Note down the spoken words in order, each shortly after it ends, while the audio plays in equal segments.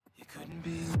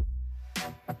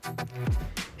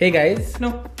Hey guys,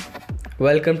 No.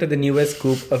 welcome to the newest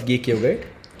scoop of Geek Yogurt.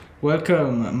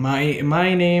 Welcome.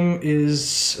 My name is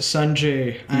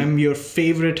Sanjay. I'm your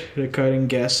favorite recurring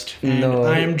guest, and No.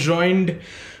 I am joined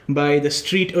by the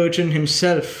street urchin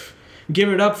himself. Give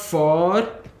it up for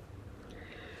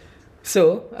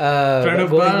So, Pranav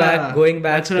going Bala. back, going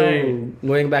back That's to right.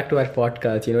 going back to our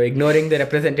podcast. Ignoring the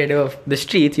representative of the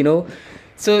streets.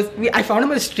 So I found him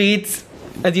on the streets,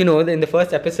 as you know, in the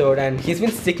first episode, and he's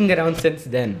been sticking around since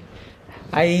then.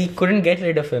 I couldn't get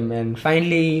rid of him, and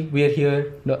finally we're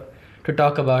here to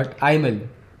talk about IML.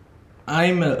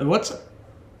 what's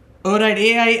oh right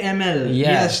AIML.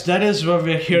 Yeah. Yes, that is what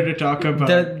we're here to talk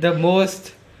about. The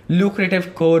most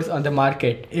lucrative course on the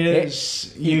market. It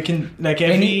is. You can every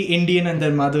Any- Indian and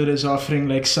their mother is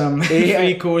offering some AI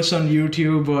free course on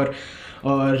YouTube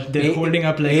or they're holding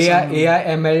up some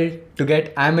AIML to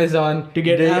get Amazon to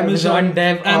get the Amazon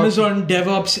Dev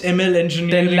DevOps ML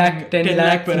engineering 10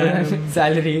 lakh per annum.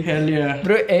 salary. Hell yeah.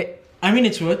 Bro, I mean,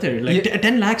 it's worth it.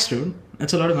 10 lakhs, dude.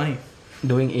 That's a lot of money.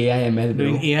 doing AIML, bro.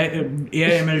 Doing AI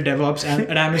ML DevOps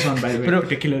at Amazon, by the way, Bro.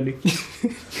 particularly.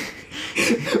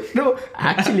 No,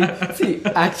 actually,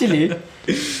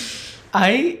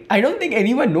 I don't think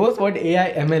anyone knows what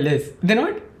AIML is. They're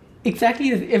not exactly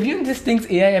this. Everyone just thinks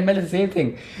AIML is the same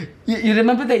thing. You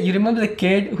remember the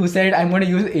kid who said, I'm going to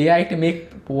use AI to make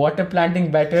water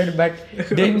planting better, but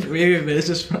didn't Wait, where is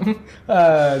this from?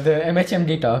 the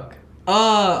MHMD talk.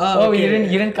 Oh, Oh, okay. you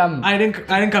didn't come. I didn't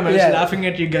come. I was Yeah. laughing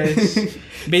at you guys.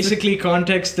 Basically,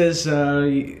 context is just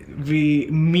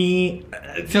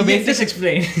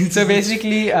explain. So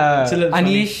basically, It's a little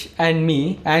funny. Anish and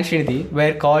me and Srinidhi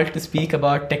were called to speak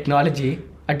about technology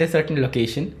at a certain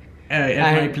location, At my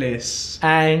and- place.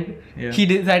 and Yeah. he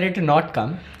decided to not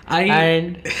come.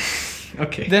 And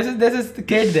Okay. there's this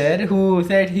kid there who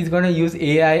said he's going to use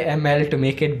AIML to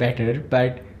make it better,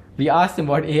 but we asked him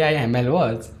what AIML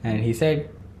was, and he said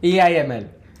AIML.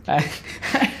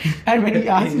 And when we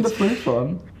asked him the full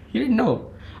form, he didn't know.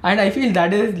 And I feel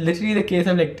that is literally the case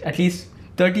of at least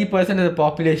 30% of the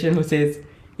population who says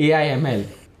AIML.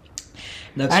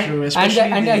 That's and, true. And, Especially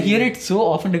and I hear it so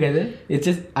often together. It's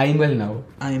just IML now.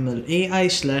 IML,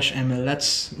 AI/ML.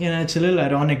 That's it's a little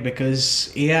ironic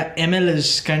because ML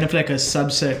is kind of like a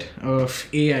subset of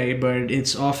AI, but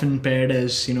it's often paired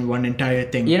as one entire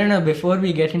thing. No. Before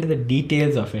we get into the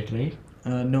details of it, right?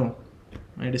 No,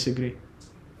 I disagree.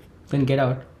 Then get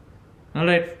out. All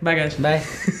right, bye guys. Bye.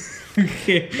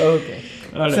 Okay. Okay.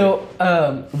 All right. So,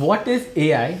 what is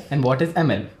AI and what is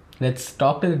ML? Let's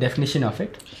talk to the definition of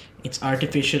it. It's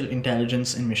artificial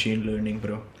intelligence and machine learning,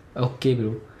 bro. Okay,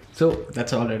 bro. So,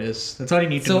 That's all it is. That's all you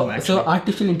need to know. Actually, so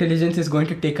artificial intelligence is going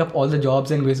to take up all the jobs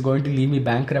and is going to leave me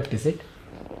bankrupt, is it?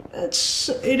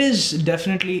 it is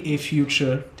definitely a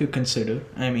future to consider.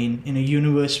 I mean, in a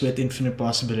universe with infinite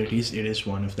possibilities, it is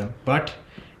one of them. But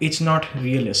it's not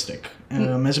realistic.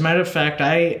 As a matter of fact,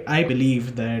 I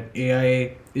believe that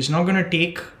AI is not going to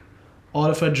take all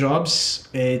of our jobs.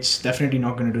 It's definitely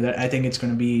not going to do that. I think it's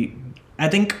going to be. I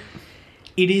think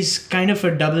it is kind of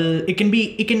a double. It can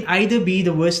either be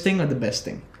the worst thing or the best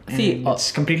thing. And See,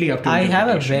 it's completely up to. I have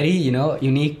a interpretation, very,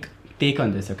 unique take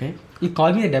on this, okay? You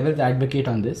call me a devil's advocate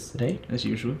on this, right? as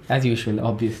usual. As usual,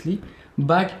 obviously.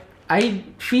 But I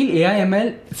feel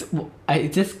AIML,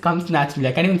 it just comes naturally.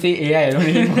 I can't even say AI alone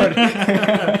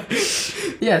anymore.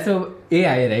 Yeah, so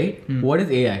AI, right? What is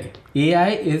AI? AI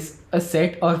is a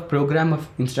set or program of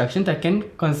instructions that can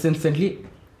consistently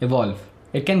evolve.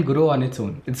 It can grow on its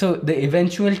own. So the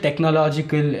eventual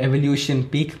technological evolution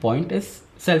peak point is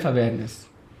self-awareness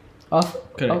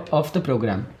Correct. of the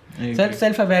program. I agree.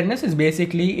 Self-awareness is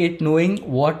basically it knowing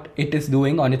what it is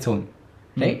doing on its own,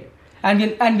 right? And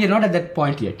we're not at that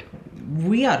point yet.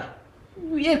 We are.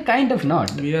 We are kind of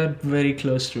not. We are very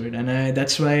close to it, and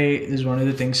that's why is one of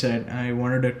the things that I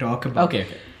wanted to talk about. Okay.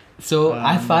 So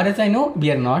as far as I know, we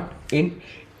are not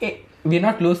we're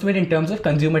not close to it in terms of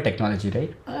consumer technology,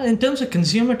 right? In terms of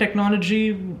consumer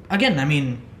technology, again, I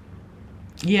mean,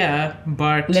 yeah,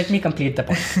 but Let me complete the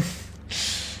point.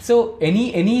 So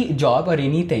any job or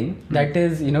anything that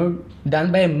is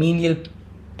done by a menial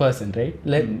person, right?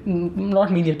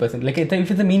 Not menial person. Like if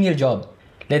it's a menial job,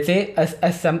 let's say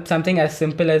something as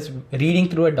simple as reading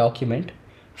through a document,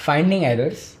 finding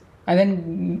errors, and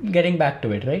then getting back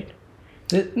to it, right?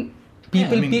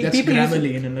 People, I mean, that's people,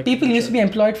 Grammarly in a used, people used to be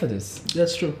employed for this.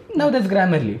 that's true. Now that's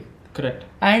Grammarly. Correct.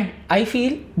 And I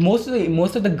feel most of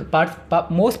the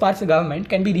parts of government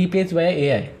can be replaced via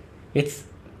AI. It's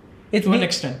To an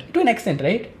extent. To an extent,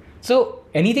 right? So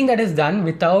anything that is done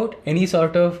without any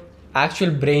sort of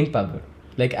actual brain power,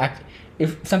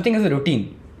 if something is a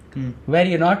routine, where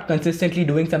you're not consistently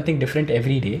doing something different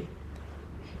every day.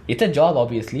 It's a job,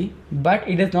 obviously, but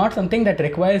it is not something that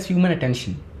requires human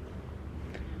attention.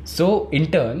 So,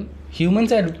 in turn,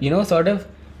 humans are, sort of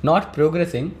not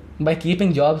progressing by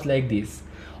keeping jobs like these.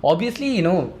 Obviously,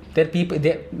 there are people,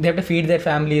 they have to feed their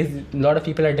families, a lot of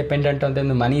people are dependent on them,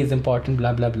 the money is important,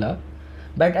 blah, blah, blah.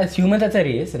 But as humans as a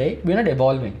race, right, we're not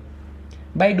evolving.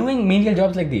 By doing menial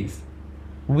jobs like these,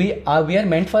 we are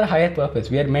meant for a higher purpose.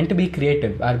 We are meant to be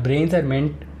creative. Our brains are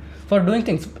meant for doing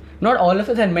things. Not all of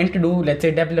us are meant to do, let's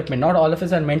say, development. Not all of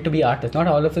us are meant to be artists. Not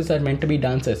all of us are meant to be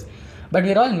dancers. But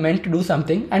we're all meant to do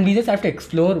something, and we just have to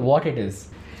explore what it is.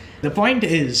 The point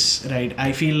is, right,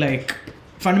 I feel like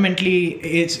fundamentally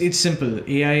it's simple.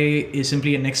 AI is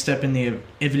simply a next step in the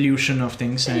evolution of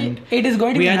things, and it is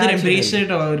going to we be either natural. embrace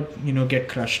it or get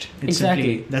crushed. It's Exactly.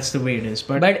 simply, that's the way it is.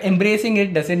 But embracing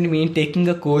it doesn't mean taking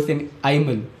a course in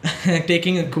IML.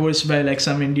 taking a course by like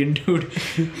some Indian dude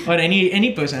or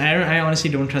any person. I honestly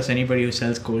don't trust anybody who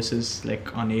sells courses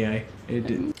like on AI.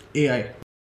 AI.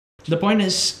 The point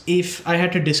is, if I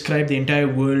had to describe the entire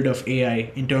world of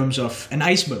AI in terms of an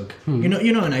iceberg, you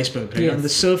know an iceberg, right? Yes. On the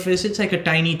surface, it's like a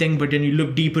tiny thing, but then you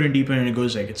look deeper and deeper, and it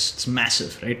goes like it's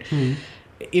massive, right?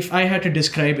 If I had to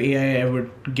describe AI, I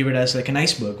would give it as like an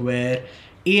iceberg, where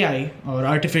AI or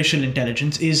artificial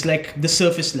intelligence is like the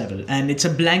surface level, and it's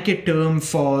a blanket term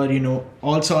for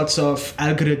all sorts of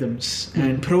algorithms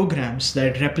and programs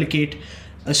that replicate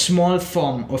a small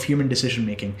form of human decision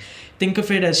making. Think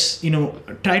of it as,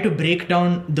 try to break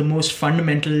down the most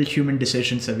fundamental human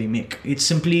decisions that we make. It's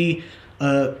simply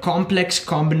a complex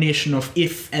combination of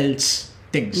if-else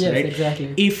things, Yes, right?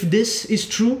 exactly. If this is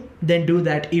true, then do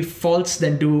that. If false,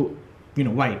 then do,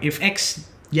 Y. If X,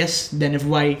 yes, then if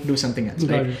Y, do something else,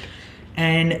 Got right? it.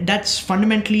 And that's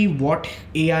fundamentally what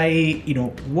AI,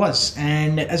 was.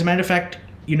 And as a matter of fact,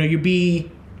 you'd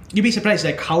be surprised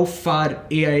like how far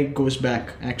AI goes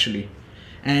back actually.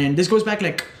 And this goes back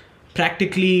like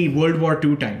practically World War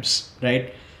II times,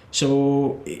 right?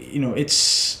 So,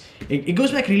 it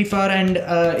goes back really far, and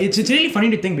it's really funny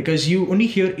to think because you only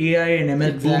hear AI and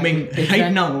ML booming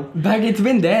right now. But it's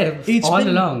been there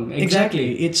along.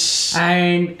 Exactly.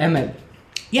 And ML.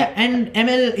 Yeah, and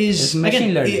ML is It's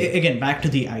machine learning. Again, back to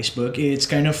the iceberg. It's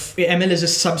kind of ML is a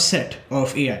subset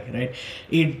of AI, right?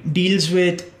 It deals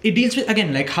with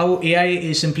again like how AI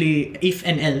is simply if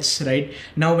and else, right?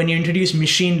 Now, when you introduce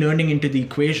machine learning into the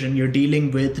equation, you're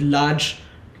dealing with large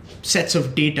sets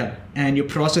of data and you're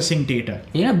processing data.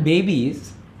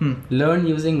 Babies learn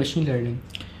using machine learning.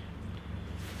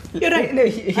 You're right. No,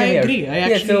 I agree.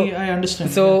 I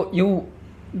understand. So you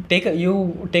take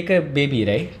a baby,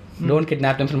 right? Don't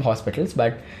kidnap them from hospitals,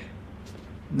 but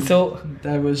so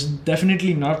that was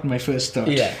definitely not my first thought.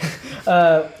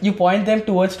 yeah, you point them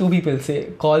towards two people.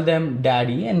 Call them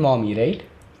daddy and mommy, right?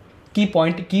 Keep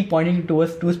pointing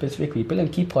towards two specific people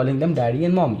and keep calling them daddy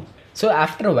and mommy. So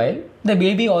after a while, the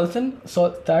baby also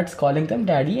starts calling them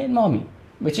daddy and mommy,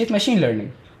 which is machine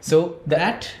learning. So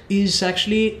that is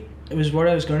actually was what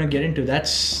I was going to get into. That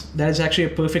is actually a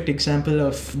perfect example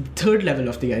of third level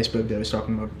of the iceberg that I was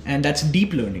talking about, and that's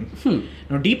deep learning.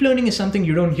 Now, deep learning is something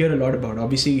you don't hear a lot about.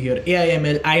 Obviously, you hear AI,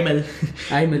 ML,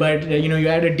 IML, but you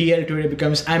add a DL to it, it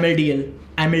becomes IML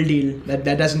deal.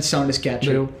 That doesn't sound as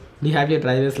catchy. Bro, you have your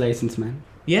driver's license, man.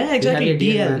 Yeah, exactly.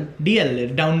 You have your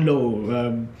DL, down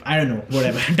low. I don't know,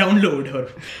 whatever. Download.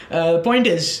 Or point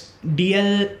is,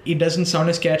 DL. It doesn't sound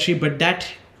as catchy, but that.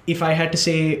 If I had to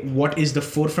say what is the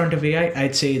forefront of AI,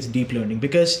 I'd say it's deep learning,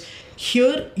 because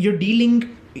here you're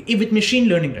dealing with machine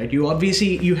learning, right? You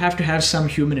have to have some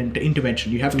human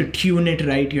intervention. You have to tune it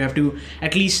right. You have to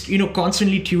at least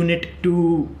constantly tune it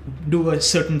to do a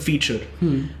certain feature,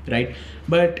 right?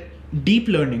 But deep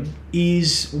learning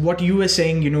is what you were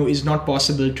saying, is not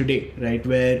possible today, right?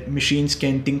 Where machines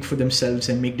can think for themselves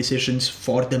and make decisions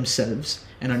for themselves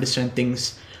and understand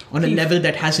things on a level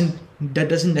that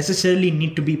doesn't necessarily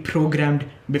need to be programmed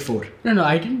before. No,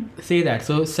 I didn't say that.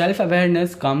 So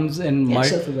self-awareness comes in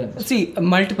multiple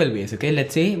ways. Okay,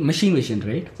 let's say machine vision,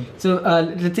 right? So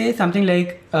let's say something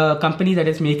like a company that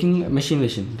is making machine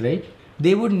vision, right?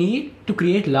 They would need to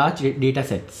create large data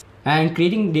sets, and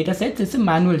creating data sets is a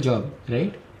manual job,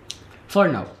 right? For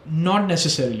now, not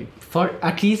necessarily. For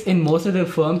at least in most of the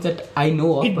firms that I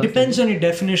know of, it depends on your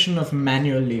definition of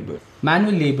manual labor.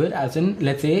 Manual labor, as in,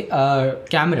 let's say, a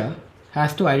camera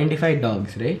has to identify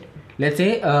dogs, right? Let's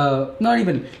say,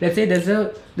 let's say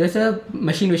there's a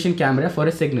machine vision camera for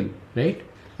a signal, right?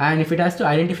 And if it has to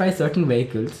identify certain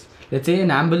vehicles, let's say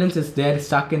an ambulance is there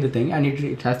stuck in the thing, and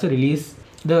it has to release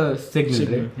the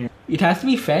signal, right? Yeah. It has to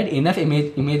be fed enough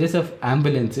images of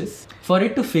ambulances for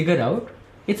it to figure out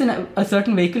a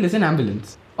certain vehicle is an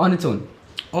ambulance. on its own.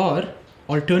 Or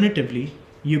alternatively,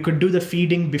 you could do the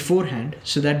feeding beforehand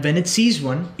so that when it sees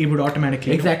one, it would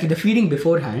automatically know. Exactly, the feeding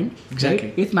beforehand. Exactly.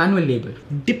 Right? It's manual labor.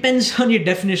 Depends on your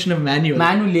definition of manual.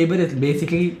 Manual labor is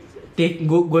basically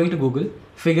going to Google,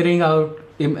 figuring out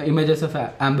images of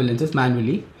ambulances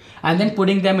manually, and then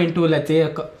putting them into, let's say, a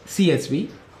CSV,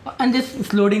 and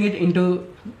just loading it into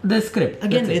the script.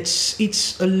 Again,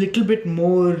 it's a little bit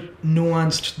more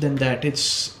nuanced than that.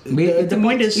 The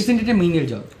point is, isn't it a menial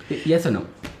job? Yes or no?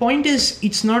 Point is,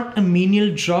 it's not a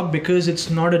menial job because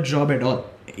it's not a job at all.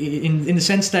 In the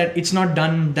sense that it's not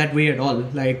done that way at all.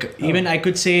 Like, even I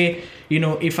could say,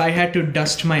 if I had to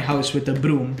dust my house with a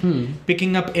broom,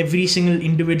 picking up every single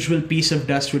individual piece of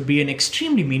dust would be an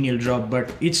extremely menial job,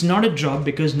 but it's not a job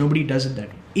because nobody does it that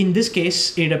way. In this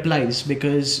case, it applies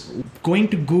because going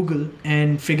to Google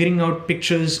and figuring out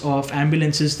pictures of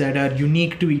ambulances that are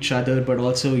unique to each other, but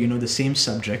also, the same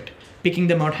subject, picking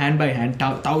them out hand by hand,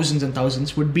 thousands and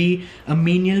thousands, would be a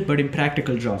menial but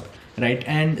impractical job, right?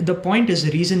 And the point is,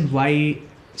 the reason why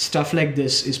stuff like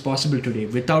this is possible today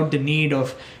without the need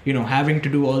of, having to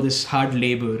do all this hard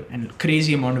labor and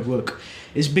crazy amount of work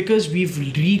is because we've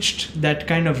reached that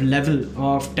kind of level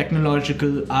of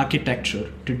technological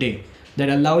architecture today that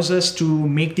allows us to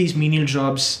make these menial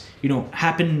jobs,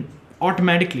 happen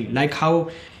automatically. Like how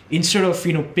instead of,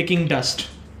 picking dust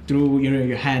through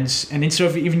your hands, and instead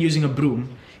of even using a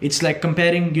broom, it's like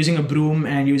comparing using a broom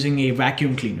and using a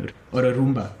vacuum cleaner or a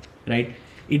Roomba, right?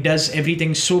 It does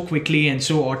everything so quickly and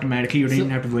so automatically, you don't even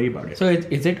have to worry about it. So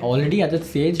is it already at the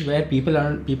stage where people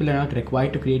are not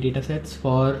required to create data sets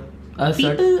for a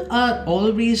People are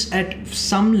always at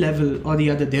some level or the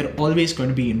other, they're always going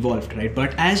to be involved, right?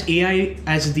 But as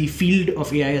the field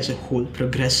of AI as a whole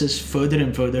progresses further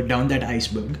and further down that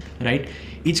iceberg, right,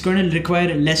 it's going to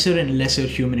require lesser and lesser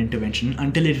human intervention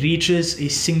until it reaches a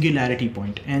singularity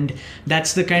point. And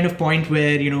that's the kind of point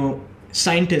where,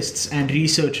 scientists and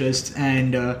researchers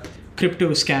and crypto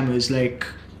scammers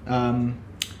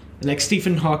like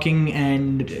Stephen Hawking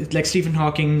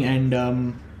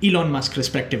and Elon Musk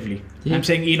respectively. Yeah. I'm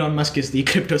saying Elon Musk is the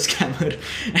crypto scammer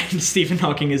and Stephen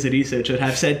Hawking is a researcher,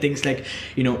 have said things like,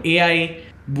 AI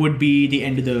would be the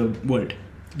end of the world.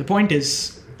 The point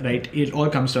is, right, it all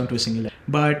comes down to a singular.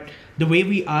 But the way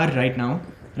we are right now,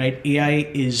 right,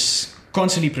 AI is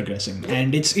constantly progressing,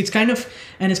 and it's kind of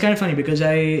funny because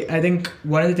I think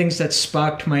one of the things that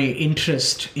sparked my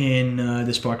interest in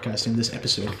this podcast, in this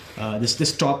episode,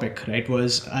 this topic, right,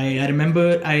 was I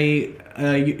remember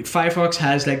Firefox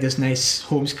has like this nice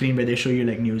home screen where they show you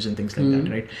like news and things like that,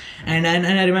 right? And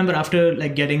I remember after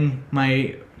like getting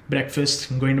my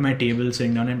breakfast, going to my table,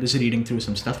 sitting down, and just reading through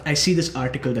some stuff, I see this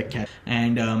article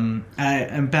and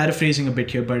I'm paraphrasing a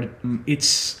bit here, but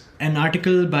it's an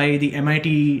article by the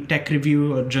MIT Tech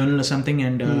Review or Journal or something,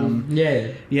 and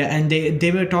and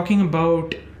they were talking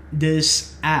about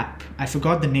this app. I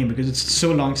forgot the name because it's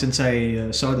so long since I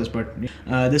saw this, but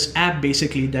this app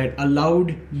basically that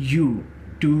allowed you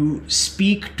to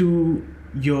speak to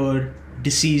your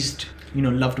deceased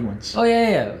loved ones. Oh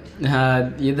yeah.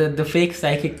 The fake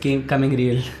psychic coming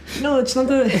real. No, it's not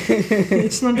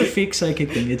the fake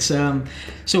psychic thing. It's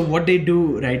so what they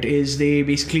do, right, is they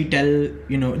basically tell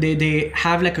they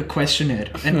have like a questionnaire,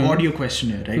 an audio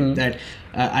questionnaire, right, that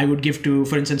I would give to,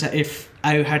 for instance, if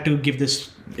I had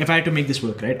to make this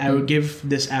work, right, I would give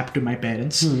this app to my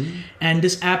parents, and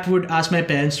this app would ask my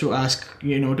parents to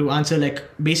answer like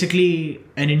basically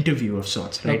an interview of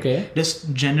sorts, right? Okay.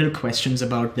 Just general questions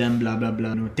about them, blah blah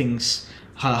blah, things.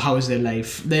 How is their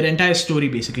life, their entire story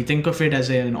basically. Think of it as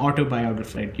an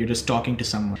autobiography, right? You're just talking to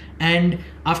someone, and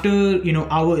after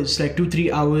hours, like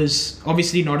 2-3 hours,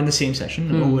 obviously not in the same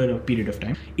session, over a period of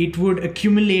time, it would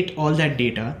accumulate all that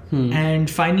data,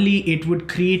 and finally it would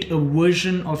create a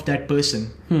version of that person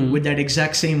with that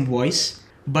exact same voice,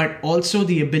 but also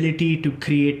the ability to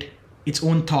create its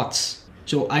own thoughts.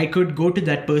 So I could go to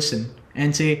that person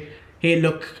and say, hey,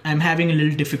 look, I'm having a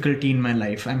little difficulty in my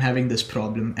life. I'm having this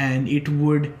problem. And it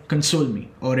would console me,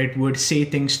 or it would say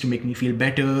things to make me feel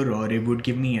better, or it would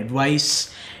give me advice.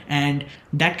 And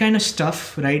that kind of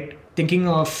stuff, right? Thinking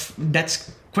of,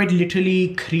 that's quite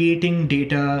literally creating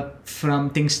data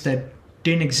from things that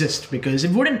didn't exist, because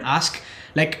it wouldn't ask,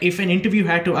 like if an interview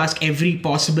had to ask every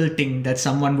possible thing that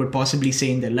someone would possibly say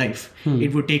in their life,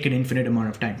 it would take an infinite amount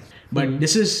of time. But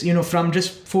this is, from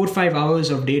just 4 or 5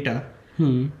 hours of data,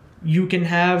 you can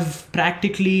have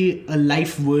practically a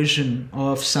life version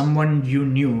of someone you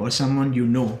knew or someone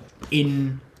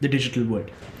in the digital world.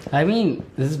 I mean,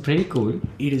 this is pretty cool.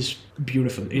 It is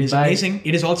beautiful. It is But- amazing.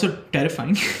 It is also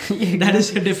terrifying. That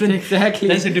is a different. Exactly.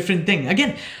 That's a different thing.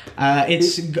 Again,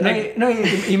 it's No,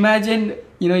 imagine,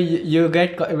 you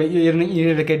get,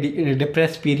 you're like in a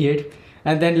depressed period,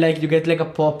 and then like you get like a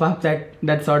pop-up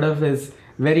that sort of is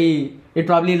very, it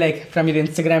probably like from your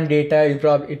Instagram data,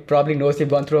 it probably knows you've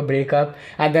gone through a breakup,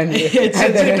 and then it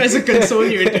tries to console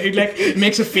you. It like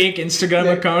makes a fake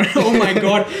Instagram account. Oh my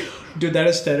god, dude, that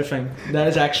is terrifying. That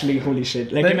is actually holy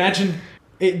shit. Like, imagine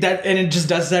that, and it just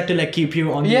does that to like keep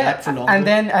you on the app for longer. and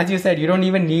then as you said, you don't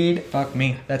even need Fuck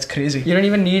me, that's crazy. you don't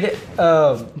even need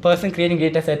a person creating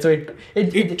data set, so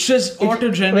It just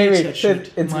auto-generates that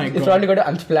shit. It's My God. probably got to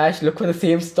Unsplash, look for the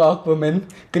same stock woman,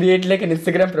 create like an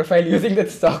Instagram profile using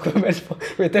that stock woman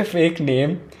with a fake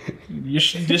name.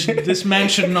 This man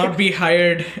should not be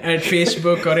hired at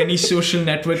Facebook or any social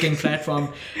networking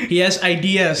platform. He has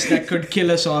ideas that could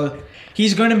kill us all.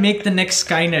 He's going to make the next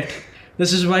Skynet.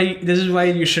 This is why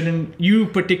you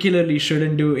particularly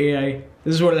shouldn't do AI.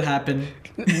 This is what will happen.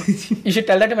 You should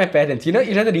tell that to my parents.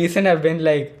 The reason I've been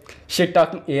like shit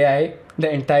talking AI the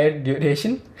entire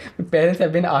duration. My parents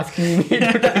have been asking me to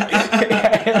do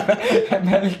AI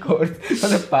ML course for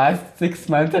the past 6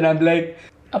 months, and I'm like,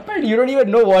 apparently you don't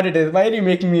even know what it is. Why are you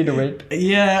making me do it?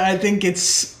 Yeah, I think it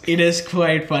is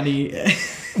quite funny.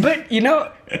 But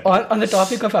on the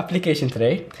topic of applications,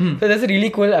 right? So there's a really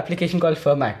cool application called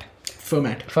Fermat.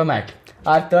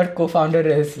 Our third co-founder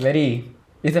is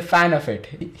a fan of it.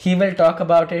 He will talk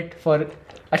about it for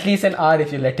at least an hour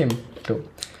if you let him to.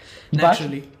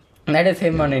 Naturally. But that is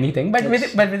him on anything. But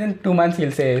within 2 months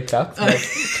he'll say it sucks.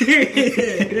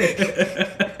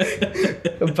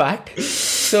 But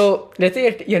so let's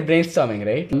say you're brainstorming,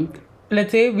 right?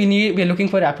 Let's say we're looking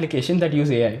for applications that use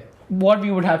AI. What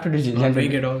we would have to do generally? Not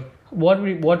big at all. What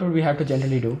would we have to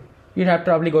generally do? You'd have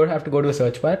to go to a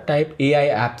search bar, type AI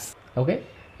apps, okay?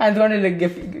 And it's going to like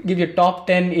give you top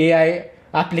 10 AI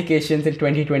applications in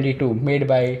 2022 made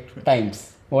by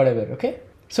Times, whatever, okay?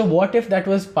 So what if that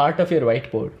was part of your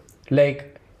whiteboard?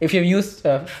 Like if you've used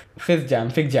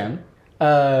FigJam,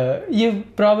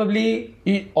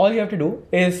 all you have to do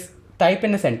is type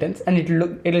in a sentence and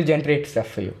it'll generate stuff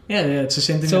for you. Yeah, it's the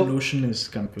same thing that Notion is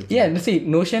come with. Yeah, see,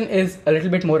 Notion is a little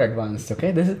bit more advanced,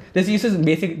 okay? This uses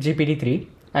basic GPT-3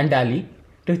 and DALL-E.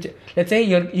 Let's say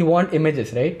you want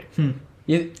images, right?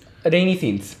 Rainy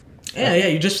scenes. Yeah,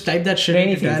 you just type that shit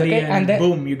Rainy into scenes, DALL-E okay? and then,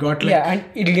 boom, you got like... Yeah, and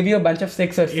it'll give you a bunch of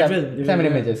 6 or 7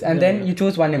 images. And then you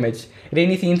choose one image.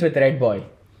 Rainy scenes with red boy.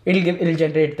 It'll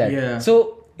generate that. Yeah.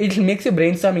 So it makes your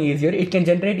brainstorming easier. It can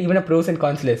generate even a pros and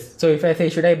cons list. So if I say,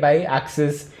 should I buy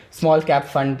Axis small cap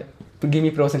fund to give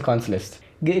me pros and cons list?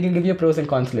 It'll give you a pros and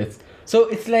cons list. So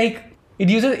it's like, it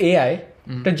uses AI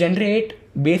to generate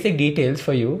basic details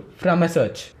for you from a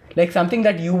search. Like something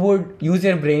that you would use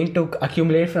your brain to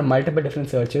accumulate from multiple different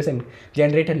searches and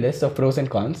generate a list of pros and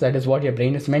cons. That is what your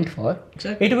brain is meant for.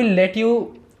 Exactly. It will let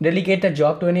you delegate that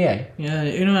job to an AI. Yeah,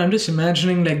 I'm just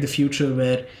imagining like the future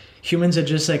where humans are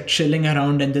just like chilling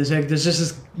around and there's just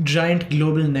this giant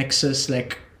global nexus,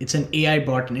 like it's an AI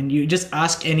bot and you just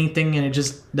ask anything and it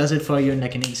just does it for you in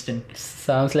like an instant.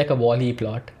 Sounds like a Wall-E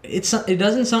plot. It sounds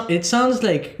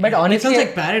like, but honestly, it sounds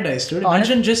like paradise, dude.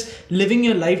 Imagine just living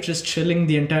your life just chilling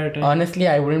the entire time. Honestly,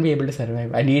 I wouldn't be able to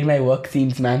survive. I need my work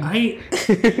scenes, man. I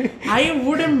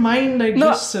wouldn't mind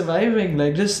just surviving,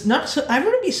 like just not. I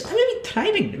would be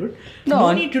thriving, dude.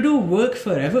 No need to do work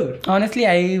forever. Honestly,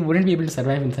 I wouldn't be able to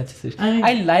survive in such a situation.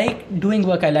 I like doing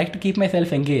work. I like to keep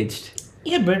myself engaged.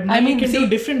 Yeah, but you can do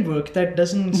different work that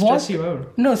doesn't stress you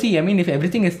out. No, if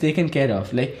everything is taken care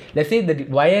of, like let's say that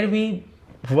why are we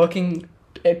working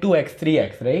 2x,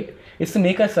 3x, right? It's to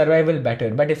make our survival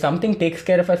better. But if something takes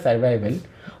care of our survival,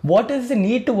 what is the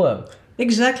need to work?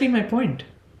 Exactly my point.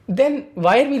 Then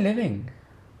why are we living?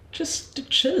 Just to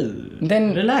chill.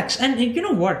 Then relax. And you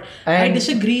know what? I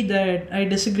disagree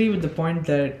with the point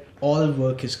that all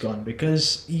work is gone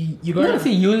because you gotta...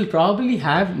 you'll probably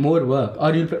have more work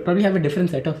or you'll probably have a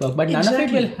different set of work, but none of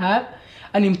it will have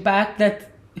an impact that...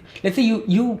 Let's say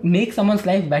you make someone's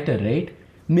life better, right?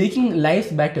 Making lives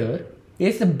better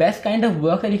is the best kind of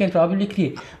work that you can probably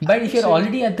create. But if you're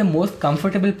already at the most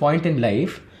comfortable point in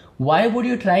life, why would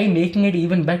you try making it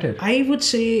even better? I would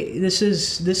say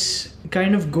this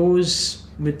kind of goes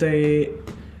with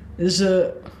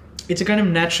it's a kind of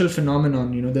natural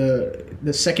phenomenon,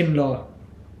 the second law.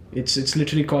 It's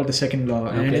literally called the second law.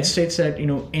 Okay. And it states that,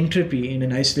 entropy in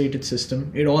an isolated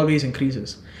system, it always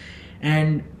increases.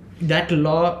 And that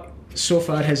law so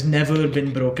far has never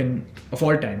been broken of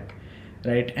all time,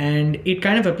 right? And it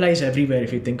kind of applies everywhere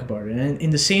if you think about it. And in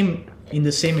the same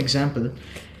example,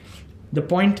 the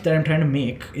point that I'm trying to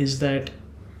make is that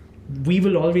we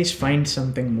will always find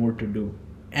something more to do.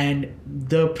 And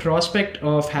the prospect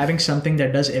of having something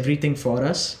that does everything for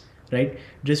us, right,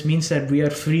 just means that we are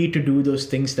free to do those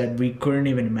things that we couldn't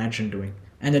even imagine doing.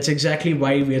 And that's exactly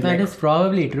why we're That is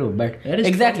probably true, but That is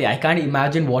exactly, I can't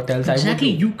imagine what else exactly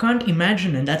I would do. you can't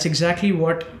imagine, and that's exactly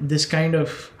what this kind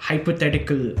of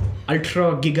hypothetical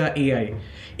ultra giga AI,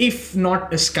 if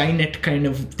not a Skynet kind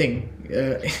of thing.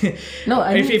 No,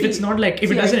 I mean, if it's not like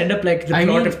if it doesn't end up like the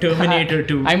plot of Terminator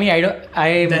 2. I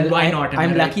mean, then why not? Am I I'm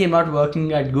right? lucky I'm not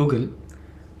working at Google,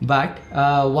 but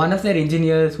one of their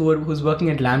engineers who's working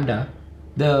at Lambda,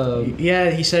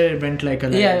 he said it went like a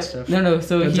lot and stuff.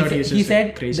 So Turns out he's he just a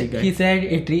said crazy guy. he said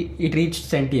it reached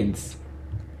sentience,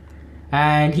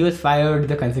 and he was fired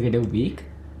the consecutive week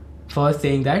for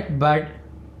saying that, but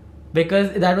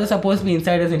because that was supposed to be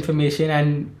insider's information,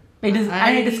 and it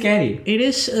is scary. It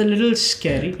is a little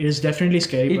scary. It is definitely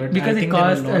scary, but Because I it think there are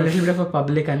caused lot a of- little bit of a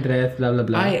public unrest, blah blah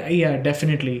blah. Yeah,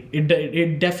 definitely.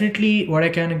 It definitely, what I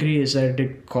can agree is that it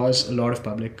did cause a lot of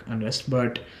public unrest.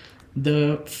 But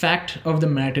the fact of the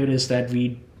matter is that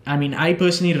I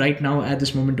personally right now at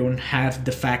this moment don't have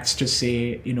the facts to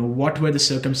say, what were the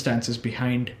circumstances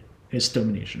behind his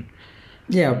termination.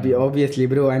 Yeah, obviously,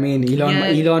 bro. I mean,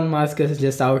 Elon Musk is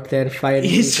just out there firing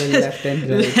He's people left and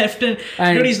right.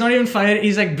 And- dude, he's not even fired.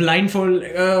 He's like blindfold.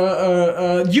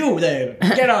 You there,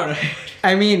 get out.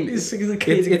 I mean, He's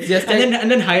crazy. it's just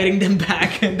and then hiring them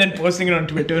back and then posting it on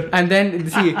Twitter. and then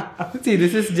see,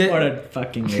 this is just What a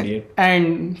fucking idiot.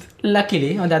 and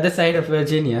luckily on the other side of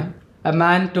Virginia, a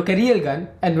man took a real gun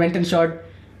and went and shot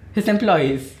his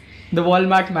employees. The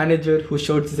Walmart manager who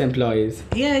shot his employees.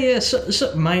 Yeah. So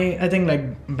I think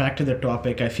like back to the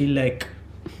topic. I feel like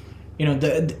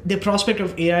the prospect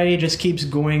of AI just keeps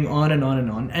going on and on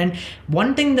and on. And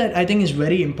one thing that I think is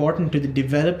very important to the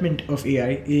development of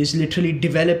AI is literally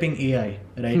developing AI.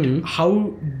 Right?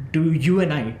 How do you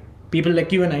and I, people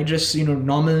like you and I, just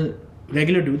normal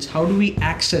regular dudes, how do we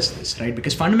access this, right?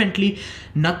 Because fundamentally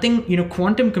nothing,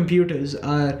 quantum computers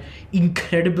are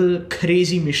incredible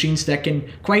crazy machines that can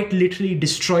quite literally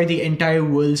destroy the entire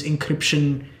world's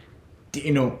encryption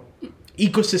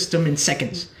ecosystem in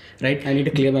seconds, right? I need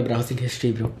to clear my browsing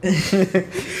history, bro.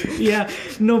 Yeah,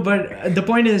 no, but the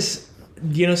point is,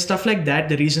 stuff like that,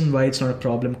 the reason why it's not a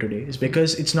problem today is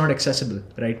because it's not accessible,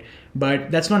 right?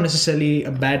 But that's not necessarily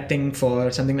a bad thing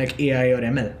for something like AI or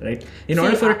ML, right? In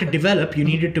order for it to develop, you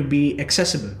need it to be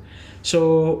accessible.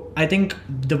 So I think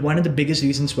one of the biggest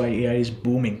reasons why AI is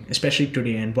booming, especially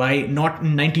today, and why not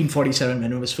in 1947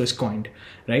 when it was first coined,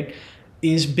 right,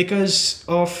 is because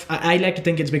of, I like to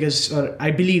think it's because, or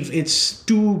I believe it's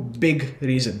two big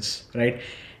reasons, right?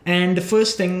 And the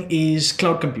first thing is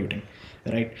cloud computing,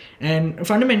 right? And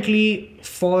fundamentally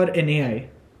for an AI,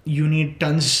 you need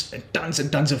tons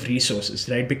and tons of resources,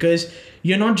 right? Because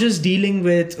you're not just dealing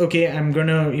with, okay, I'm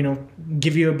gonna,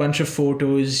 give you a bunch of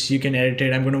photos, you can edit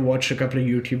it, I'm gonna watch a couple of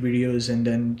YouTube videos and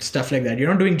then stuff like that. You're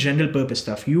not doing general purpose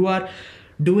stuff. You are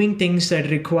doing things that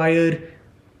require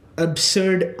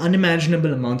absurd,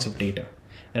 unimaginable amounts of data,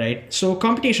 right? So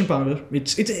computation power,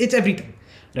 it's everything,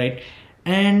 right?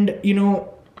 And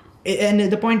and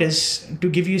the point is to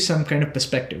give you some kind of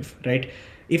perspective, right?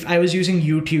 If I was using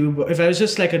YouTube, if I was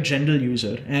just like a general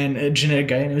user and a generic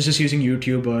guy and I was just using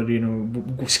YouTube or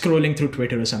scrolling through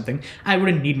Twitter or something, I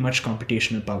wouldn't need much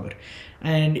computational power,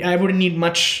 and I wouldn't need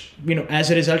much.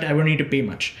 As a result, I wouldn't need to pay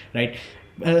much, right?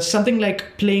 Something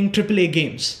like playing AAA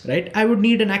games, right? I would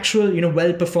need an actual,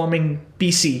 well-performing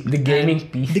PC. The gaming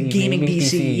PC. The gaming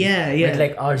PC. Yeah. With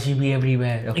like RGB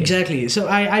everywhere. Okay. Exactly. So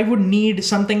I would need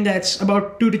something that's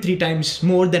about 2 to 3 times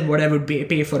more than what I would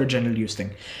pay for a general use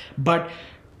thing. But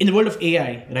in the world of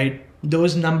AI, right,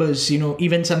 those numbers,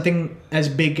 even something as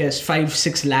big as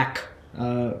 5-6 lakh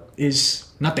is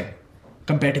nothing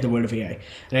compared to the world of AI,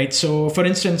 right? So, for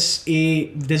instance,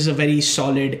 this is a very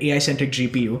solid AI-centric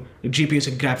GPU. The GPU is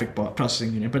a graphic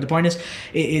processing unit, but the point is,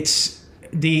 it's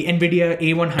the NVIDIA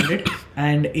A100,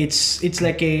 and it's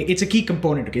like it's a key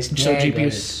component. Okay, so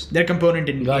GPUs, they're component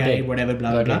in AI, whatever,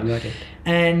 blah blah blah.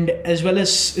 And as well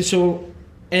as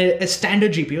a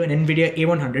standard GPU, an NVIDIA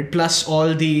A100, plus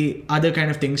all the other kind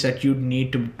of things that you'd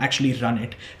need to actually run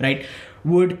it, right,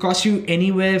 would cost you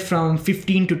anywhere from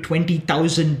 $15,000 to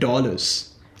 $20,000.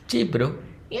 Cheap, bro.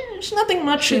 Yeah, it's nothing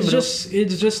much. Cheap,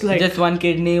 It's just like just one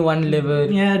kidney, one liver.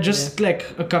 Yeah, just like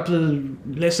a couple,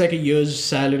 less like a year's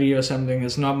salary or something.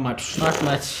 It's not much. Not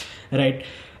much. right?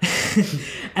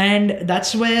 And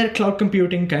that's where cloud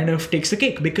computing kind of takes the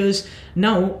cake, because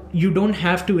now you don't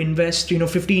have to invest,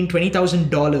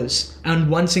 $15,000-$20,000 on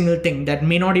one single thing that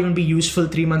may not even be useful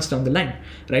 3 months down the line,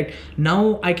 right?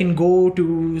 Now I can go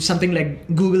to something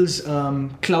like Google's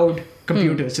cloud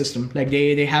computer system. Like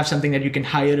they have something that you can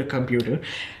hire a computer,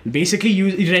 basically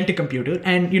you rent a computer,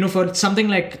 and for something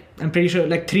like, I'm pretty sure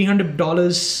like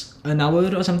 $300 an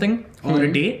hour or something, or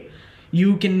a day,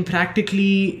 you can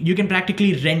practically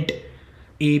rent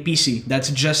a PC that's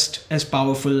just as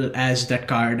powerful as that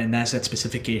card and as that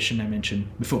specification I mentioned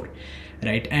before,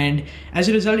 right? And as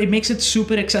a result, it makes it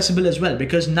super accessible as well,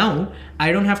 because now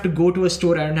I don't have to go to a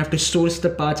store, I don't have to source the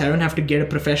parts, I don't have to get a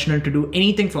professional to do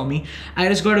anything for me. I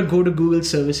just got to go to Google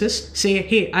services, say,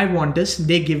 hey, I want this,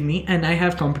 they give me, and I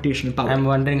have computational power. I'm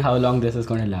wondering how long this is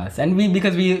going to last. And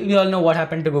because we all know what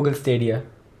happened to Google Stadia.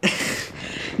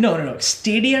 No.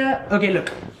 Stadia, okay,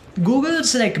 look,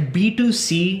 Google's like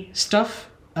B2C stuff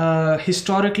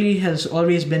historically has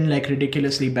always been like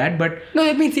ridiculously bad, but no,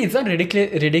 I mean, see, it's not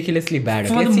ridiculously bad.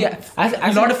 For Okay? the- See,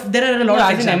 there are a lot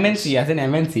of as an examples.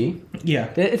 MNC, Yeah,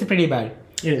 it's pretty bad.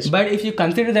 it is. But if you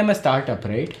consider them a startup,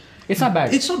 right, it's not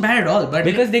bad. It's not bad at all, but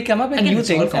Because they come up with again, new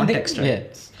it's all things. context, right?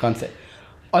 Yes, concept.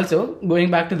 Also, going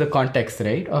back to the context,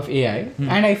 right, of AI,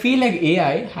 and I feel like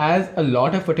AI has a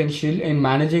lot of potential in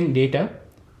managing data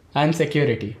and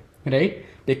security, right?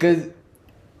 Because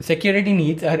security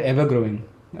needs are ever growing.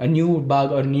 A new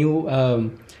bug or new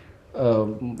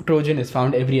Trojan is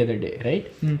found every other day,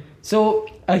 right? So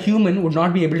a human would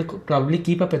not be able to probably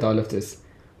keep up with all of this.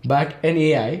 But an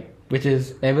AI, which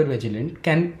is ever vigilant,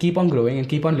 can keep on growing and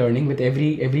keep on learning with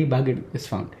every bug it is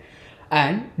found.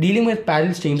 And dealing with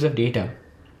parallel streams of data,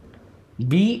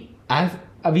 we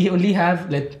only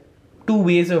have like two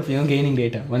ways of gaining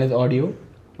data. One is audio,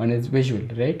 one is visual,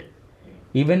 right?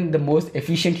 Even the most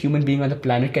efficient human being on the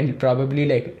planet can probably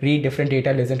like read different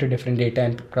data, listen to different data,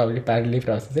 and probably parallelly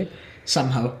process it.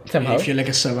 somehow, if you're like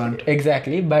a savant.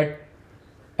 Exactly, but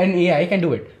an AI can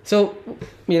do it. So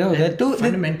the two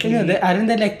fundamentally- aren't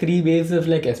there like three ways of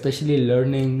like especially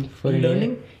learning for an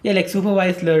Learning? AI? Yeah, like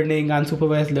supervised learning,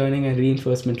 unsupervised learning, and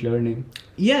reinforcement learning.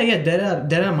 Yeah,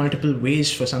 there are multiple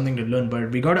ways for something to learn,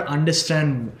 but we got to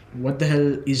understand what the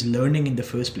hell is learning in the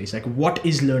first place. Like, what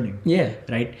is learning? Yeah.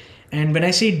 Right? And when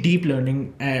I say deep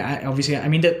learning, I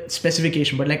mean the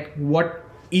specification, but like, what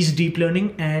is deep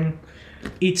learning? And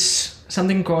it's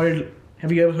something called,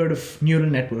 have you ever heard of neural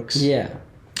networks? Yeah.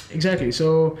 Exactly.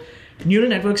 So neural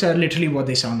networks are literally what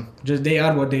they sound. They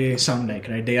are what they sound like,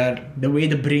 right? They are the way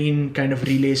the brain kind of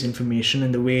relays information,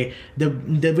 and the way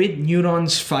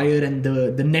neurons fire, and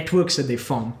the networks that they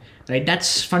form, right?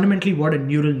 That's fundamentally what a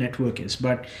neural network is.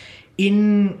 But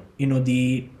in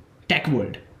the tech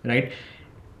world, right,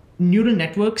 neural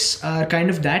networks are kind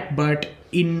of that, but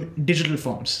in digital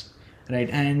forms, right?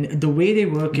 And the way they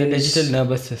work The is digital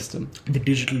nervous system. the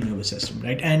digital nervous system,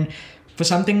 right? And for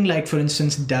something like, for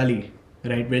instance, DALL-E,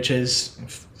 right, which is,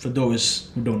 for those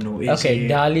who don't know, is Okay,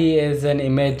 DALL-E is an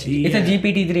image. It's a Yeah.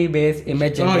 GPT-3 based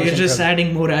image Oh, generation. you're just program.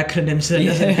 adding more acronyms. That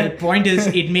doesn't help. Point is,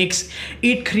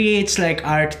 it creates like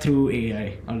art through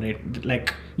AI. All right,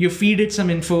 like you feed it some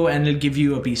info and it'll give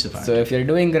you a piece of art. So if you're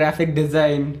doing graphic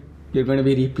design, you're going to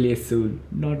be replaced soon.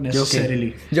 Not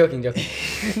necessarily. Joking.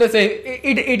 No, so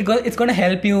it's going to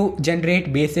help you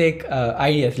generate basic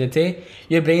ideas. Let's say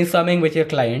you're brainstorming with your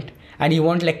client and you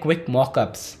want like quick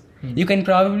mock-ups. You can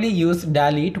probably use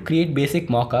DALL-E to create basic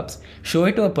mock-ups, show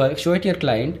it to your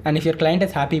client, and if your client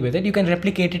is happy with it, you can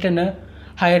replicate it in a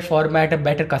higher format, a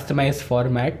better customized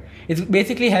format. It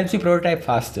basically helps you prototype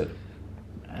faster.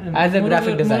 And As a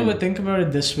graphic designer. Moreover, think about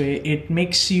it this way: it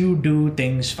makes you do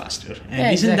things faster. And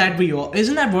Yeah, isn't exactly.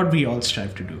 that what we all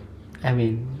strive to do? I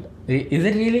mean, is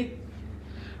it really?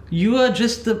 You are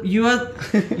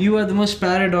the most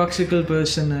paradoxical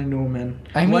person I know, man.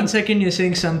 I mean- 1 second you're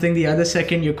saying something, the other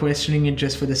second you're questioning it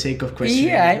just for the sake of questioning.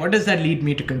 Yeah. What does that lead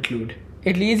me to conclude?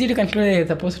 It leads you to conclude that you're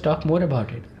supposed to talk more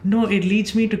about it. No, it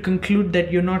leads me to conclude that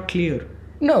you're not clear.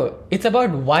 No, it's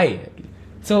about why.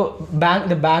 So,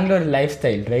 the Bangalore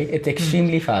lifestyle, right? It's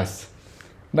extremely fast.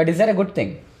 But is that a good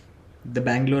thing? The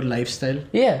Bangalore lifestyle?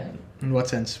 Yeah. In what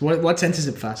sense? What sense is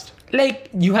it fast?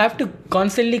 Like, you have to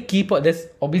constantly keep... There's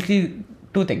obviously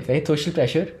two things, right? Social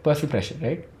pressure, personal pressure,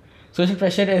 right? Social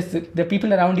pressure is the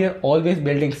people around you are always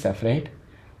building stuff, right?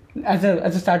 As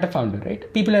a startup founder,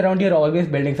 right? People around you are always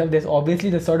building stuff. There's obviously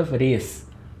this sort of race,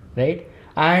 right?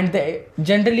 And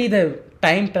generally the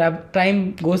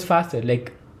time goes faster.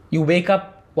 Like, you wake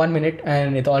up 1 minute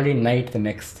and it's already night the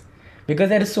next. Because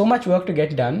there is so much work to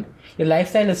get done, your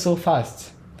lifestyle is so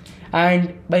fast.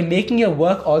 And by making your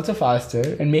work also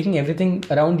faster and making everything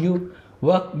around you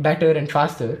work better and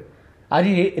faster, are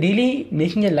you really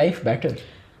making your life better?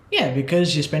 Yeah,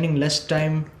 because you're spending less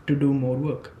time to do more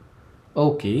work.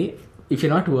 Okay, if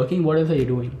you're not working, what else are you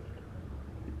doing?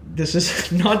 This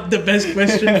is not the best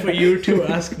question for you to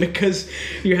ask because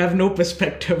you have no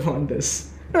perspective on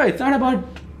this. No, it's not about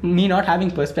me not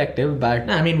having perspective, but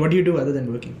I mean, what do you do other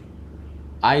than working?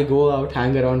 I go out,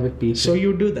 hang around with people. So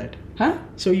you do that. Huh?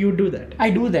 So you do that. I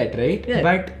do that, right? Yeah.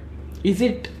 But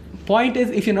point is,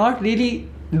 if you're not really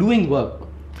doing work,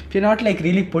 if you're not like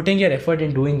really putting your effort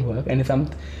in doing work, and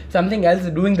something else is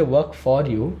doing the work for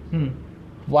you,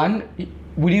 one,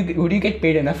 would you get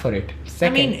paid enough for it?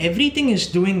 Second, I mean, everything is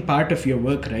doing part of your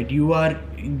work, right? You are,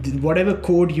 whatever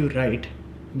code you write,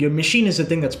 your machine is the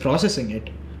thing that's processing it.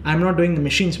 I'm not doing the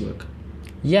machine's work.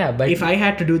 yeah, but If I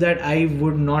had to do that, I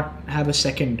would not have a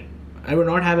second. I would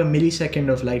not have a millisecond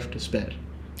of life to spare.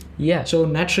 yeah, So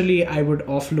naturally, I would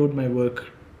offload my work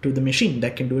to the machine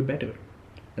that can do it better,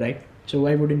 right? So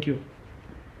why wouldn't you?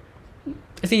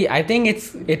 see, I think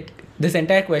this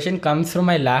entire question comes from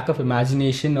my lack of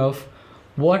imagination of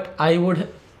what I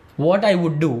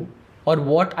would do or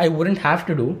what I wouldn't have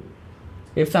to do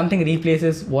if something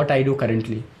replaces what I do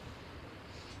currently.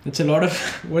 It's a lot of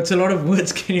what's a lot of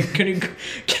words.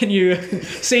 Can you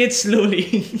say it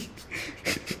slowly?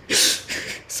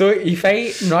 So if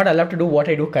I not allowed to do what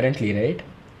I do currently, right?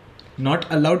 Not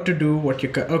allowed to do what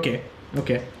you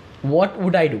okay. What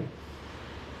would I do?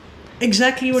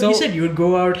 Exactly what So- you said. You would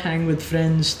go out, hang with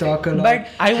friends, talk a lot, But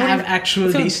I have wouldn't-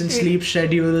 actual so- decent sleep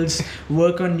schedules,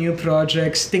 work on new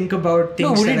projects, think about things.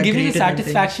 No, would that it are give you the greater than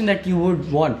satisfaction that you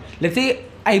would want? Let's say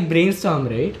I brainstorm,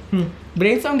 right?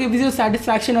 Brainstorm gives you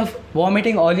satisfaction of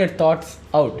vomiting all your thoughts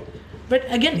out. things. But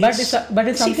again, But it's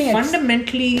see, something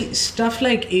fundamentally stuff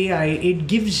like AI. It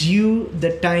gives you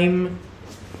the time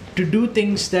to do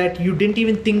things that you didn't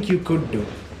even think you could do.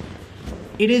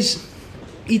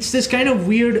 It's this kind of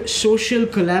weird social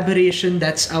collaboration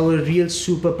that's our real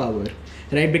superpower,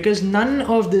 right? Because none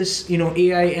of this,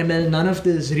 AI, ML, none of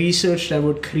this research that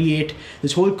would create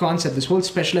this whole concept, this whole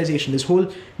specialization, this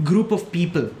whole group of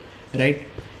people, right?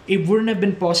 It wouldn't have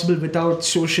been possible without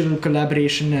social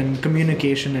collaboration and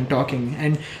communication and talking.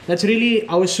 And that's really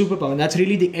our superpower. And that's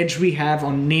really the edge we have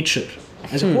on nature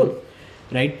as a whole,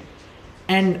 right?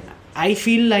 And I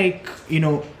feel like,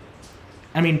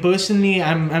 personally,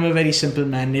 I'm a very simple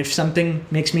man. If something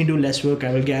makes me do less work,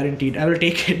 I will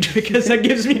take it because that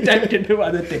gives me time to do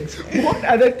other things. What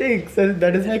other things?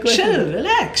 That is my question. Chill,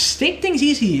 relax, take things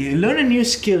easy, learn a new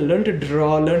skill, learn to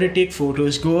draw, learn to take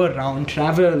photos, go around,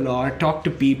 travel a lot, talk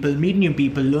to people, meet new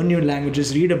people, learn new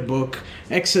languages, read a book,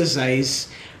 exercise.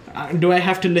 Do I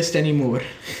have to list any more?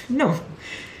 No.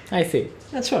 I see.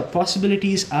 That's what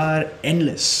possibilities are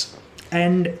endless.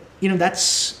 And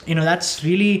that's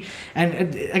really, and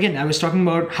again, I was talking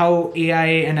about how AI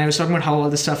and I was talking about how all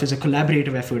this stuff is a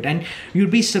collaborative effort, and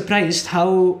you'd be surprised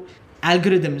how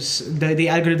algorithms, the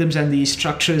algorithms and the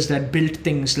structures that build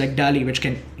things like DALL-E, which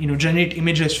can generate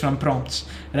images from prompts,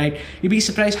 right? You'd be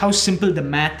surprised how simple the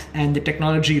math and the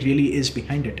technology really is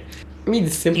behind it. I mean,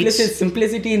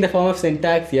 simplicity in the form of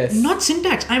syntax, yes. Not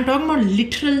syntax. I'm talking about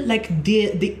literal, like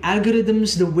the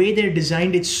algorithms, the way they're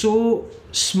designed. It's so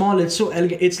small. It's so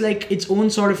elegant. It's like its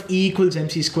own sort of E equals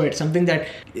MC squared. Something that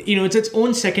it's its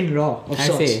own second law of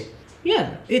sorts. I see.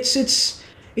 Yeah,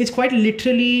 it's quite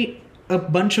literally a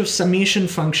bunch of summation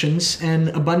functions and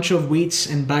a bunch of weights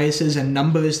and biases and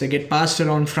numbers that get passed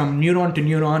around from neuron to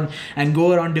neuron and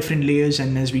go around different layers.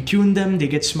 And as we tune them, they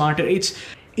get smarter. It's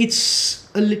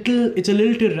a little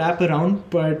to wrap around,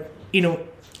 but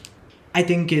I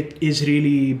think it is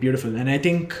really beautiful. And I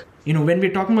think when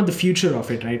we're talking about the future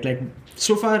of it, right, like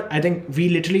so far I think we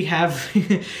literally have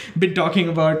been talking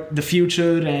about the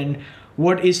future and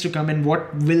what is to come and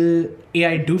what will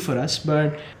AI do for us,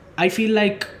 but I feel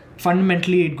like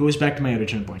fundamentally it goes back to my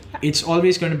original point. It's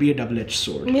always going to be a double-edged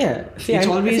sword. Yeah.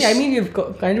 We've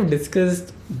kind of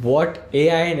discussed what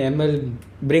AI and ML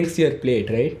brings to your plate,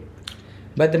 right?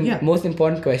 But the most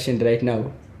important question right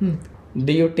now,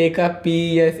 do you take a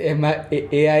PES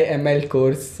AI ML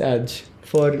course, Saj,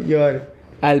 for your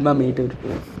alma mater?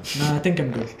 I think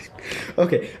I'm good.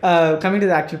 Okay, coming to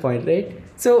the actual point, right?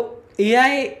 So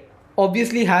AI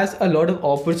obviously has a lot of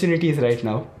opportunities right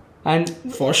now. And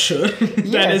for sure,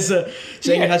 that is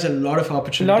saying it has a lot of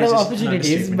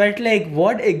opportunities. But like,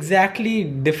 what exactly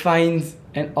defines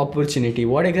an opportunity?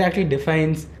 What do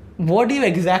you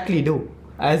exactly do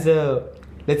as a,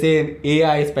 let's say, an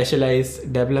AI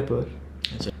specialized developer?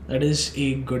 That is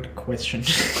a good question.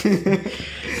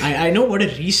 I know what a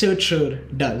researcher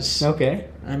does. Okay.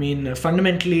 I mean,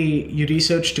 fundamentally, you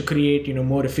research to create,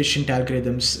 more efficient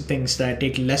algorithms, things that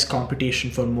take less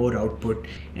computation for more output.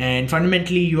 And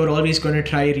fundamentally, you are always going to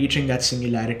try reaching that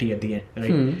singularity at the end,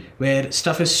 right? Where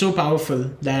stuff is so powerful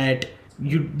that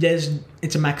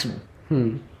it's a maximum.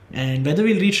 And whether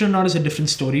we'll reach it or not is a different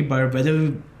story, but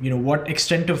whether, what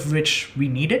extent of which we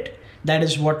need it, that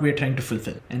is what we're trying to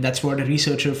fulfill. And that's what a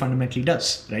researcher fundamentally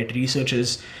does, right?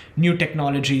 Researches new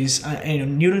technologies,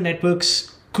 neural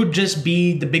networks could just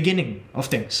be the beginning of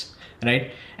things,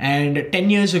 right? And 10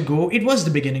 years ago, it was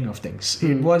the beginning of things.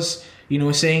 It was,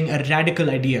 saying a radical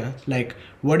idea, like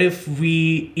what if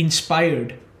we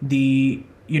inspired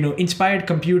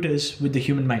computers with the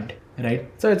human mind, right?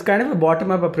 So it's kind of a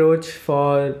bottom-up approach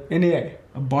for an AI.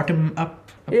 A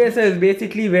bottom-up approach? Yeah, so it's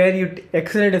basically where you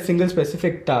accelerate a single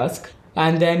specific task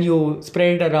and then you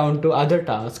spread it around to other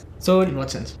tasks. So in what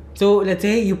sense? So let's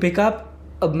say you pick up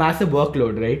a massive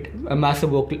workload, right? A massive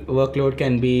workload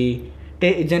can be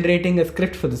generating a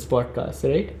script for this podcast,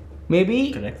 right?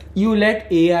 Maybe Correct. You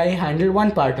let AI handle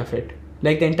one part of it,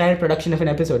 like the entire production of an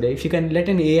episode. If you can let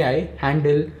an AI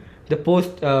handle the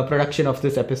post production of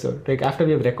this episode, like after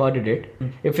we've recorded it,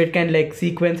 if it can like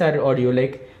sequence our audio,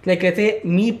 like let's say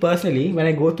me personally, when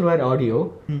I go through our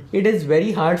audio, it is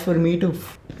very hard for me to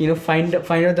find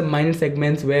out the minor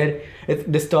segments where it's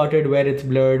distorted, where it's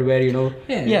blurred, where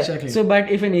Exactly. So but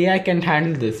if an AI can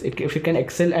handle this, if it can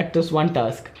excel at this one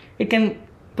task, it can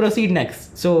proceed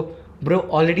next. So bro,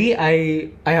 already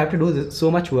I have to do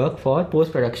so much work for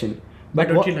post production. But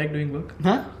don't you like doing work?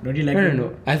 Huh? Don't you like No. doing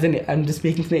work? As in, I'm just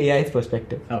speaking from the AI's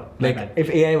perspective. Oh, my like bad. if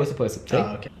AI was a person, right?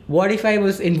 Oh, okay. What if I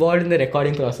was involved in the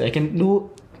recording process? I can do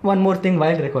one more thing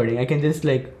while recording. I can just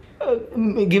like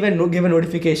give a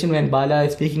notification when Bala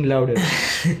is speaking louder.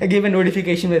 I give a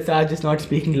notification when Saj is not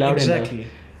speaking loud enough. Exactly.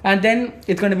 And then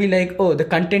it's going to be like, oh, the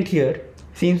content here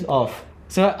seems off.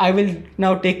 So I will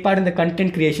now take part in the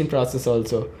content creation process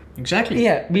also. Exactly.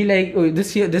 Yeah, be like, oh,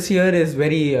 this year is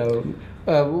very.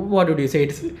 What would you say?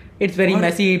 It's very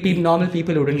messy. Normal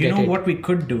people wouldn't get it. You know what we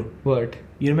could do? What?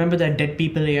 You remember that dead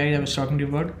people AI that I was talking to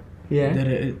you about?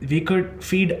 Yeah. We could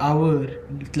feed our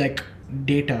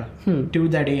data to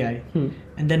that AI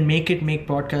and then make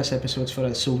podcast episodes for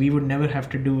us, so we would never have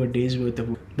to do a day's worth of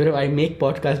work. Bro, I make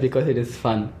podcasts because it is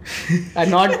fun.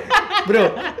 And not,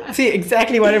 bro. See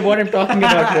exactly what I'm talking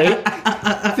about,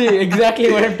 right? See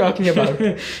exactly what I'm talking about.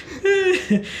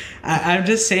 I'm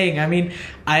just saying. I mean,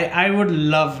 I would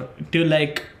love to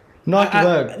Not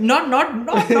work. Not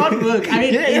work. I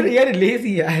mean, you're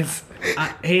lazy ass.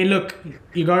 Hey, look,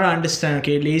 you gotta understand.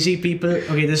 Okay, lazy people.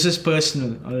 Okay, this is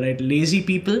personal. All right, lazy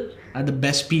people are the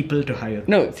best people to hire.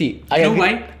 No, see,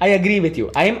 why? I agree with you.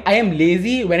 I am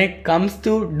lazy when it comes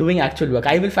to doing actual work.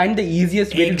 I will find the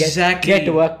easiest way to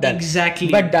get work done. Exactly.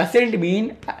 But doesn't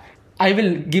mean I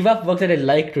will give up work that I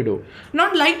like to do.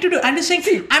 Not like to do. I'm just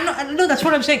saying. No, that's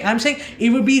what I'm saying. I'm saying it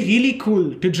would be really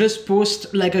cool to just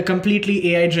post like a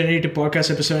completely AI generated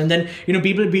podcast episode, and then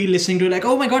people be listening to it like,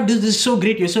 oh my god, this is so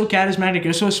great. You're so charismatic.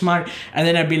 You're so smart. And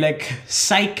then I'd be like,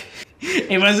 psych,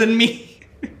 it wasn't me.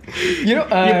 You're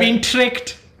being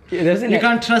tricked. You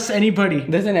can't trust anybody.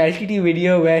 There's an LTT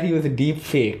video where he was deep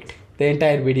faked the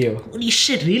entire video. Holy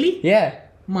shit! Really? Yeah.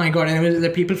 My god, and the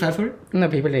people fell for it? No,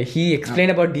 he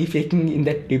explained about deepfaking in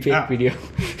that deepfake video.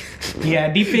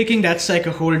 Yeah, deepfaking, that's like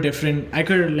a whole different. I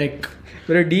could like.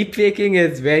 But deepfaking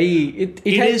is very. It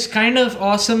is kind of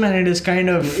awesome, and it is kind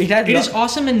of. It is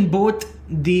awesome in both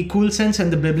the cool sense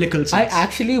and the biblical sense. I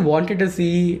actually wanted to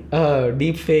see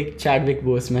deepfake Chadwick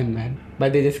Boseman, man,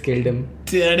 but they just killed him.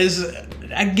 That is.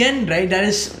 Again, right? That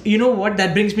is. You know what?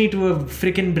 That brings me to a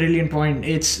freaking brilliant point.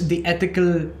 It's the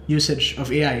ethical usage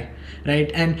of AI.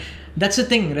 Right, and that's the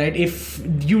thing, right? If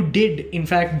you did, in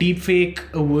fact, deepfake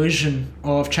a version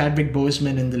of Chadwick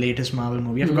Boseman in the latest Marvel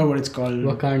movie, I forgot what it's called.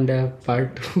 Wakanda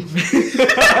Part 2.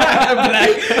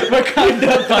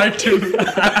 Wakanda Part 2.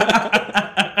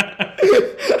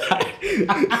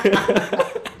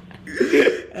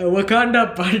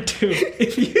 Wakanda Part 2.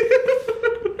 If you...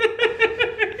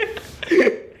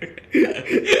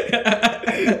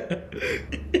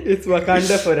 It's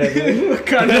Wakanda forever.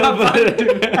 Wakanda Part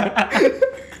 2.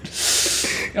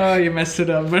 Oh, you messed it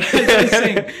up. But I'm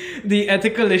saying the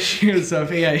ethical issues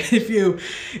of AI. If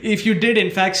you did in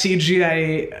fact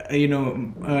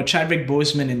CGI, Chadwick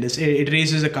Boseman in this, it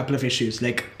raises a couple of issues.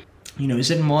 Like,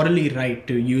 is it morally right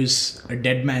to use a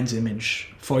dead man's image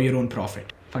for your own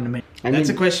profit? Fundamentally, that's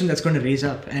a question that's going to raise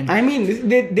up. And I mean,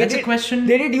 that's a question.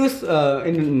 They did use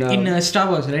in Star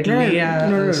Wars, right?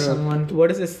 No. Someone.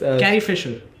 What is this? Carrie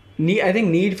Fisher. I think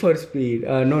Need for Speed.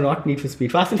 No, not Need for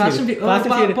Speed. Fast and Furious.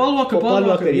 Paul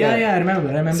Walker. Yeah, I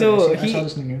remember. So I saw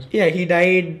this in the news. Yeah, he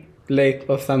died like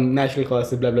of some natural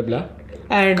causes, blah blah blah.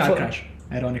 And Car crash,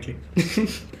 ironically.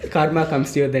 karma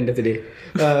comes to you at the end of the day.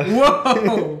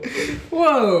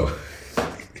 Whoa.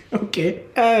 Okay.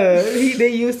 They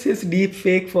used his deep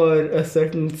fake for a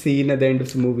certain scene at the end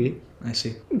of the movie. I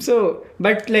see. So,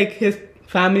 but like his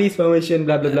family's permission,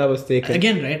 blah blah blah, was taken.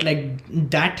 Again, right? Like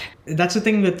that's the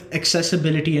thing with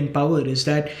accessibility and power, is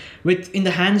that in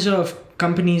the hands of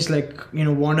companies like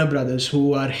Warner Brothers,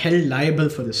 who are held liable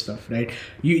for this stuff, right?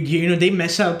 They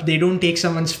mess up, they don't take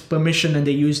someone's permission, and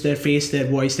they use their face, their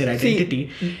voice, their identity.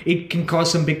 It can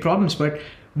cause some big problems. But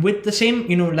with the same,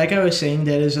 like I was saying,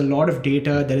 there is a lot of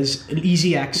data, there is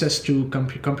easy access to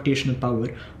computational power.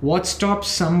 What stops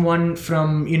someone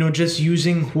from just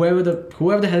using whoever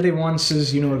the hell they want's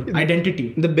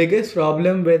identity? The biggest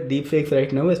problem with deepfakes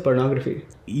right now is pornography.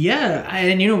 Yeah,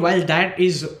 and while that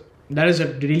is a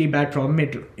really bad problem,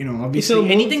 obviously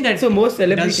anything that most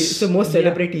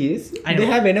celebrities they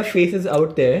have enough faces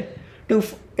out there to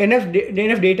enough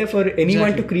data for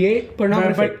anyone to create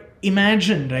pornography. But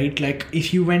imagine, right, like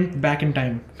if you went back in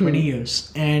time 20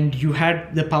 years and you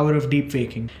had the power of deep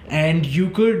faking, and you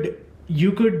could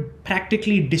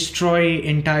practically destroy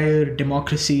entire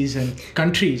democracies and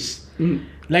countries.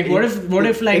 Like what if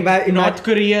North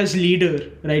Korea's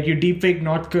leader, right, you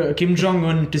deepfake Kim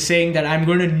Jong-un to saying that I'm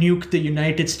going to nuke the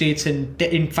United States in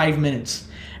 5 minutes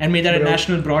and made that a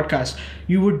national broadcast?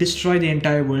 You would destroy the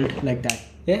entire world like that.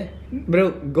 Yeah,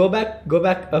 bro, go back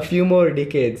a few more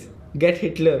decades. Get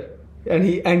Hitler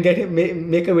and get him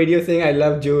make a video saying I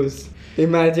love Jews.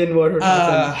 Imagine what would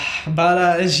happen.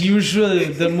 Bala, as usual,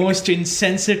 the most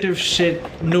insensitive shit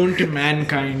known to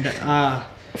mankind.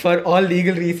 For all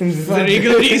legal reasons.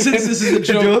 This is a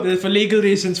joke. For legal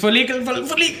reasons.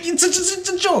 It's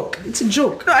a joke. It's a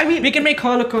joke. No, I mean, we can make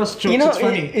Holocaust jokes. It's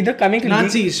funny. Coming to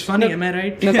Nazis, funny, am I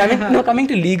right? Coming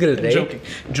to legal, right?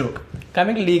 Joke.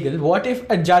 Coming to legal, what if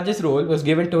a judge's role was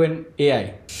given to an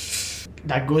AI?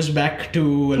 That goes back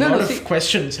to a lot of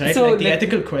questions, right? So the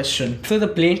ethical question. So the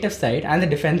plaintiff side and the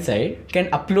defense side can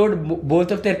upload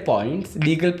both of their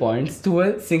legal points, to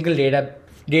a single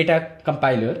data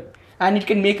compiler, and it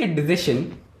can make a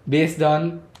decision based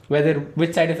on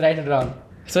which side is right and wrong.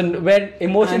 So where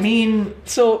emotions...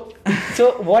 So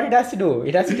what it has to do,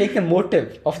 it has to take the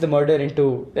motive of the murder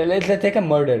into... Let's take a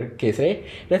murder case, right?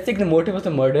 Let's take the motive of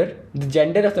the murder, the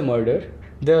gender of the murder,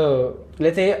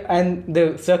 and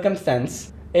the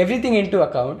circumstance, everything into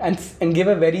account, and give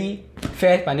a very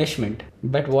fair punishment.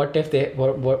 But what if it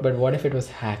was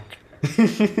hacked?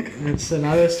 It's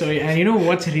another story. And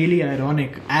what's really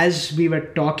ironic? As we were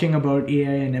talking about AI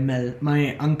and ML,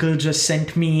 my uncle just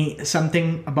sent me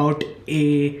something about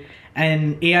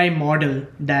an AI model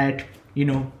that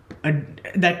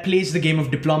that plays the game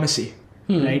of diplomacy,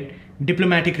 right?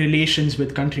 Diplomatic relations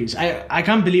with countries. I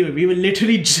can't believe it. We were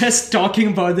literally just talking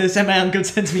about this, and my uncle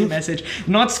sends me a message.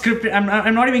 Not scripted.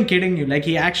 I'm not even kidding you. Like,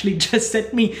 he actually just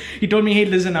sent me. He told me, hey,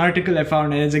 there's an article I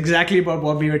found, and it's exactly about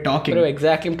what we were talking. Bro,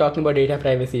 exactly. I'm talking about data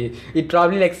privacy. It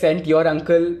probably sent your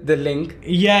uncle the link.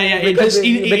 Yeah.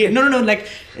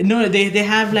 No. They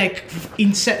have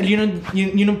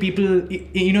people.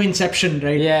 Inception,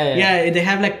 right? Yeah. They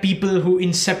have people who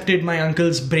incepted my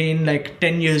uncle's brain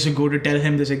 10 years ago to tell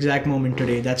him this exact moment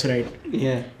today. That's right.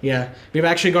 Yeah. We've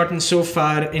actually gotten so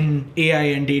far in AI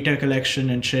and data collection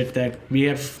and shit that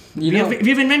we've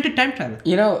invented time travel.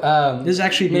 This is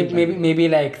actually maybe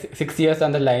 6 years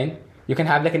down the line, you can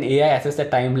have an AI assist a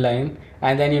timeline,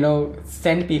 and then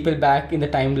send people back in the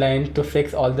timeline to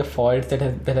fix all the faults that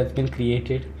has been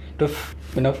created to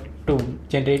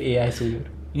generate AI sooner.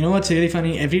 You know what's really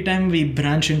funny? Every time we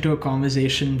branch into a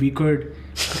conversation, we could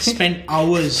spend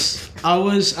hours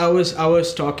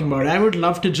talking about it. I would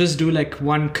love to just do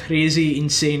one crazy,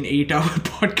 insane 8-hour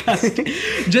podcast.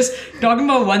 Just talking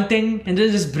about one thing and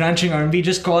just branching out. We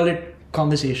just call it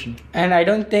conversation. And I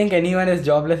don't think anyone is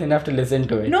jobless enough to listen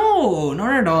to it. No,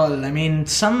 not at all.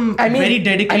 Very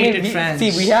dedicated fans.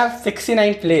 See, we have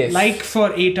 69 plays. For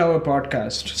 8-hour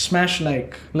podcast. Smash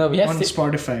No, we have on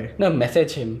Spotify. No,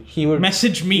 message him. He would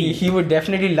message me. He would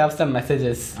definitely love some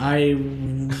messages. I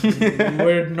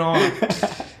would not.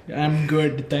 I'm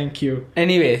good, thank you.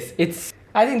 Anyways,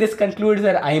 I think this concludes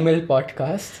our IML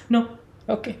podcast. No.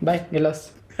 Okay, bye. Get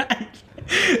lost.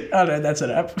 Alright, that's a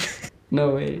wrap.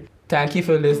 No way. Thank you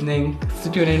for listening.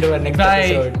 Tune into our next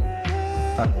episode.